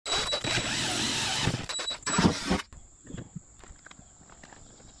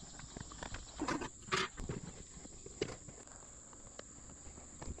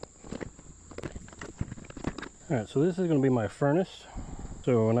All right, so this is going to be my furnace.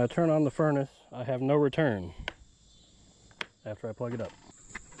 So when I turn on the furnace, I have no return after I plug it up.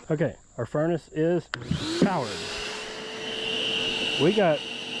 Okay, our furnace is powered. We got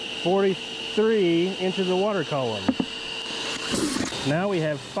 43 inches of water column. Now we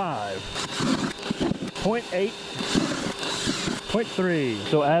have 5. 0.8, 0.3.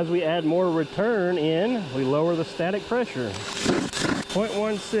 So as we add more return in, we lower the static pressure.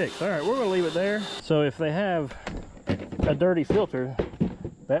 0.16. All right, we're gonna leave it there. So if they have a dirty filter,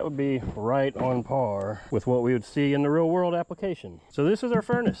 that would be right on par with what we would see in the real world application. So this is our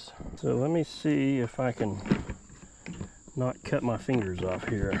furnace. So let me see if I can not cut my fingers off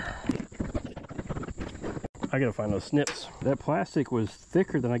here. I gotta find those snips. That plastic was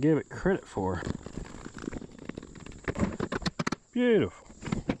thicker than I gave it credit for. Beautiful.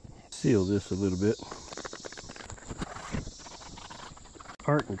 Seal this a little bit.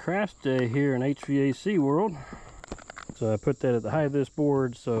 Art and crafts day here in HVAC world. So I put that at the height of this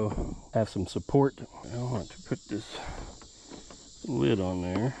board so I have some support. I want to put this lid on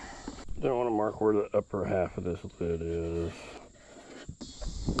there. Don't want to mark where the upper half of this lid is.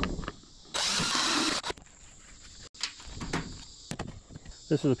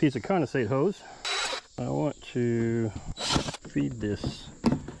 This is a piece of condensate hose. I want to feed this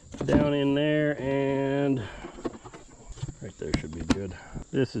down in there, and right there should be good.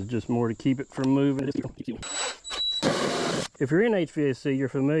 This is just more to keep it from moving. If you're in HVAC, you're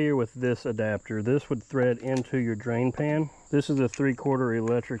familiar with this adapter. This would thread into your drain pan. This is a 3/4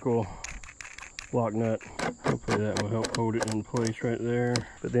 electrical lock nut. Hopefully that will help hold it in place right there.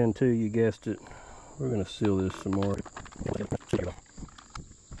 But then too, you guessed it, we're gonna seal this some more.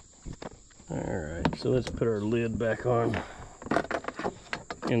 All right, so let's put our lid back on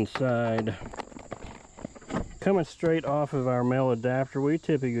inside. Coming straight off of our male adapter, we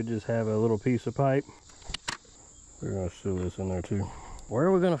typically just have a little piece of pipe. We're gonna seal this in there too. Where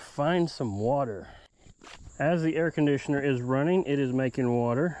are we gonna find some water? As the air conditioner is running, it is making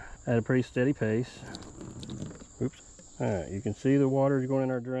water at a pretty steady pace. Oops. All right, you can see the water is going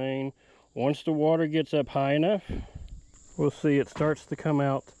in our drain. Once the water gets up high enough, we'll see it starts to come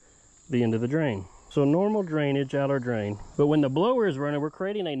out the end of the drain. So normal drainage out our drain. But when the blower is running, we're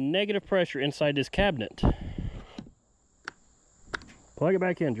creating a negative pressure inside this cabinet. Plug it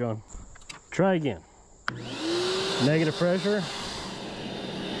back in, John. Try again. Negative pressure.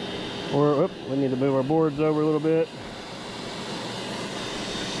 Or, we need to move our boards over a little bit.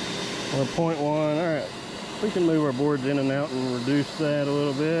 Or 0.1, all right. We can move our boards in and out and reduce that a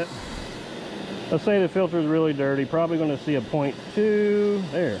little bit. Let's say the filter is really dirty, probably gonna see a 0.2,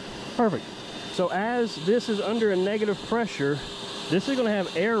 there, perfect. So as this is under a negative pressure, this is gonna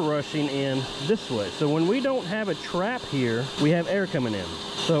have air rushing in this way. So when we don't have a trap here, we have air coming in.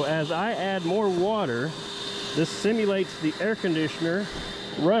 So as I add more water, this simulates the air conditioner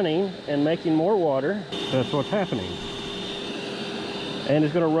running and making more water. That's what's happening. And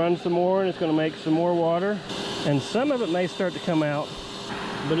it's gonna run some more and it's gonna make some more water. And some of it may start to come out,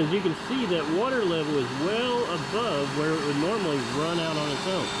 but as you can see, that water level is well above where it would normally run out on its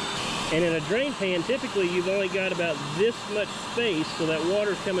own. And in a drain pan, typically you've only got about this much space, so that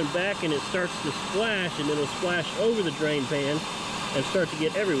water's coming back and it starts to splash, and it'll splash over the drain pan and start to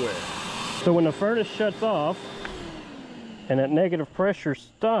get everywhere. So when the furnace shuts off and that negative pressure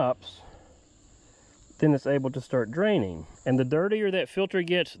stops, then it's able to start draining. And the dirtier that filter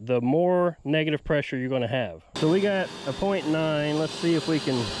gets, the more negative pressure you're gonna have. So we got a 0.9, let's see if we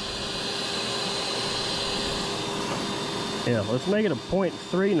can, yeah, let's make it a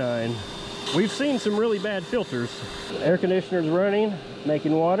 0.39. We've seen some really bad filters. The air conditioner's running,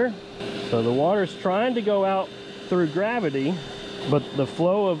 making water. So the water's trying to go out through gravity, but the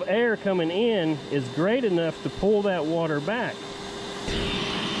flow of air coming in is great enough to pull that water back.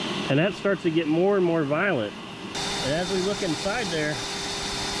 And that starts to get more and more violent. And as we look inside there,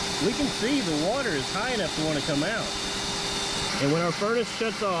 we can see the water is high enough to want to come out. And when our furnace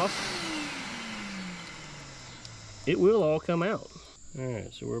shuts off, it will all come out. All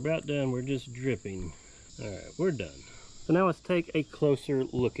right, so we're about done. We're just dripping. All right, we're done. So now let's take a closer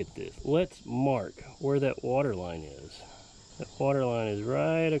look at this. Let's mark where that water line is. That water line is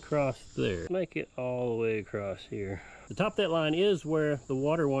right across there. Make it all the way across here. The top of that line is where the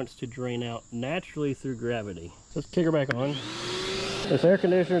water wants to drain out naturally through gravity. Let's kick her back on. This air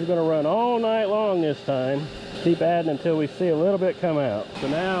conditioner is going to run all night long this time. Keep adding until we see a little bit come out. So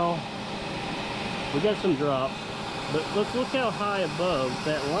now we got some drops, but let's look how high above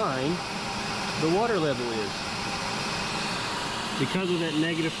that line the water level is because of that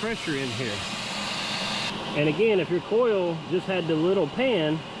negative pressure in here. And again, if your coil just had the little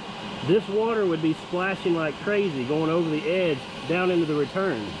pan, this water would be splashing like crazy, going over the edge down into the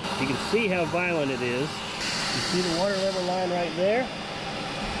return. You can see how violent it is. You see the water level line right there?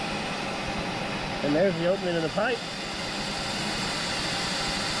 And there's the opening of the pipe.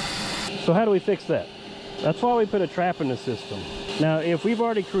 So how do we fix that? That's why we put a trap in the system. Now, if we've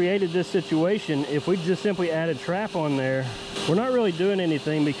already created this situation, if we just simply add a trap on there, we're not really doing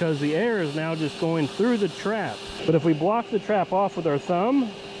anything because the air is now just going through the trap. But if we block the trap off with our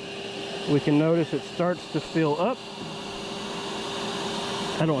thumb, we can notice it starts to fill up.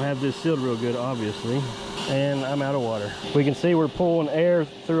 I don't have this sealed real good, obviously, and I'm out of water. We can see we're pulling air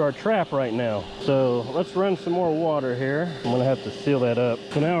through our trap right now. So let's run some more water here. I'm gonna have to seal that up.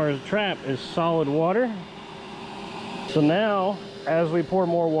 So now our trap is solid water. So now, as we pour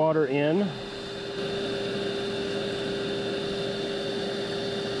more water in,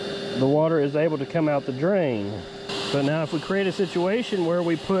 the water is able to come out the drain. But now if we create a situation where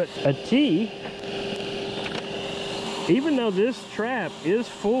we put a T, even though this trap is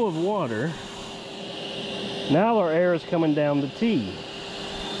full of water, now our air is coming down the T.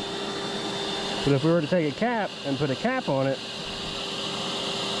 But if we were to take a cap and put a cap on it,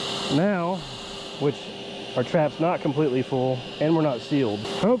 now, which our trap's not completely full and we're not sealed.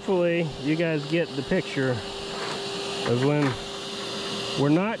 Hopefully you guys get the picture of when we're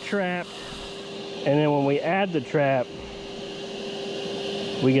not trapped, and then when we add the trap,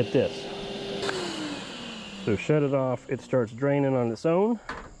 we get this. So shut it off, it starts draining on its own.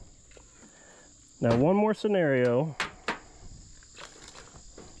 Now one more scenario.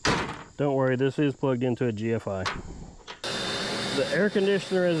 Don't worry, this is plugged into a GFI. The air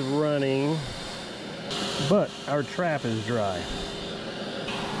conditioner is running, but our trap is dry.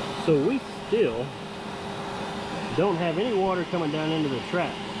 So we still don't have any water coming down into the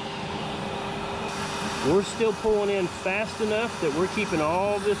trap. We're still pulling in fast enough that we're keeping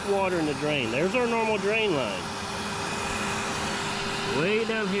all this water in the drain. There's our normal drain line. Way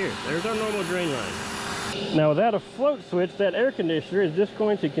down here, there's our normal drain line. Now without a float switch, that air conditioner is just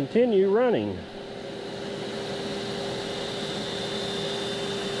going to continue running.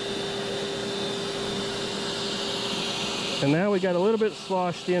 And now we got a little bit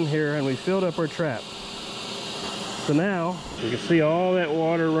sloshed in here and we filled up our trap. So now you can see all that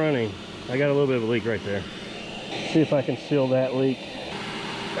water running. I got a little bit of a leak right there. See if I can seal that leak.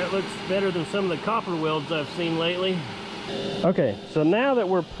 That looks better than some of the copper welds I've seen lately. Okay, so now that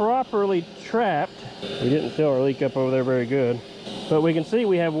we're properly trapped, we didn't fill our leak up over there very good, but we can see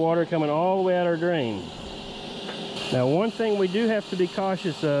we have water coming all the way out our drain. Now one thing we do have to be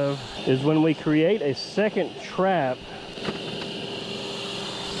cautious of is when we create a second trap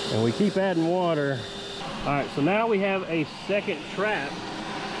and we keep adding water. All right, so now we have a second trap.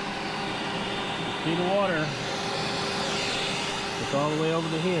 See the water? It's all the way over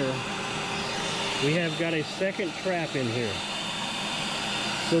to here. We have got a second trap in here.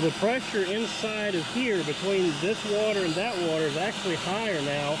 So the pressure inside of here between this water and that water is actually higher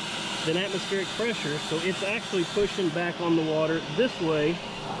now than atmospheric pressure. So it's actually pushing back on the water this way.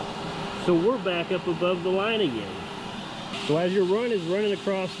 So we're back up above the line again. So as your run is running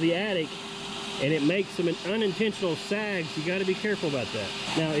across the attic and it makes some unintentional sags, you got to be careful about that.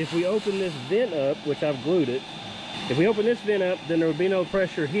 Now if we open this vent up, which I've glued it, if we open this vent up, then there would be no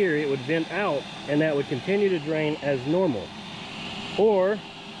pressure here. It would vent out and that would continue to drain as normal. Or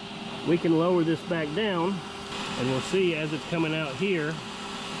we can lower this back down and we'll see as it's coming out here,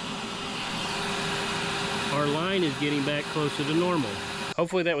 our line is getting back closer to normal.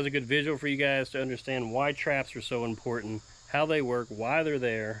 Hopefully that was a good visual for you guys to understand why traps are so important, how they work, why they're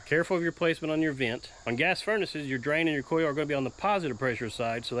there. Careful of your placement on your vent. On gas furnaces, your drain and your coil are going to be on the positive pressure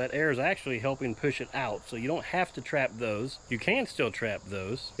side, so that air is actually helping push it out. So you don't have to trap those. You can still trap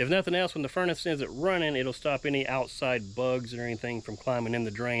those. If nothing else, when the furnace isn't running, it'll stop any outside bugs or anything from climbing in the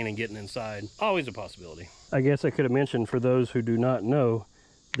drain and getting inside. Always a possibility. I guess I could have mentioned, for those who do not know,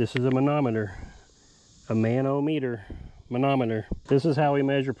 this is a manometer. A manometer. Manometer. This is how we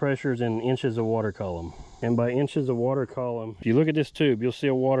measure pressures in inches of water column. And by inches of water column, if you look at this tube, you'll see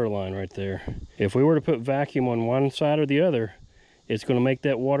a water line right there. If we were to put vacuum on one side or the other, it's going to make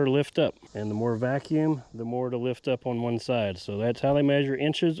that water lift up. And the more vacuum, the more to lift up on one side. So that's how they measure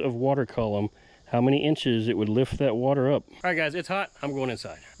inches of water column, how many inches it would lift that water up. All right guys, it's hot. I'm going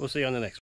inside. We'll see you on the next one.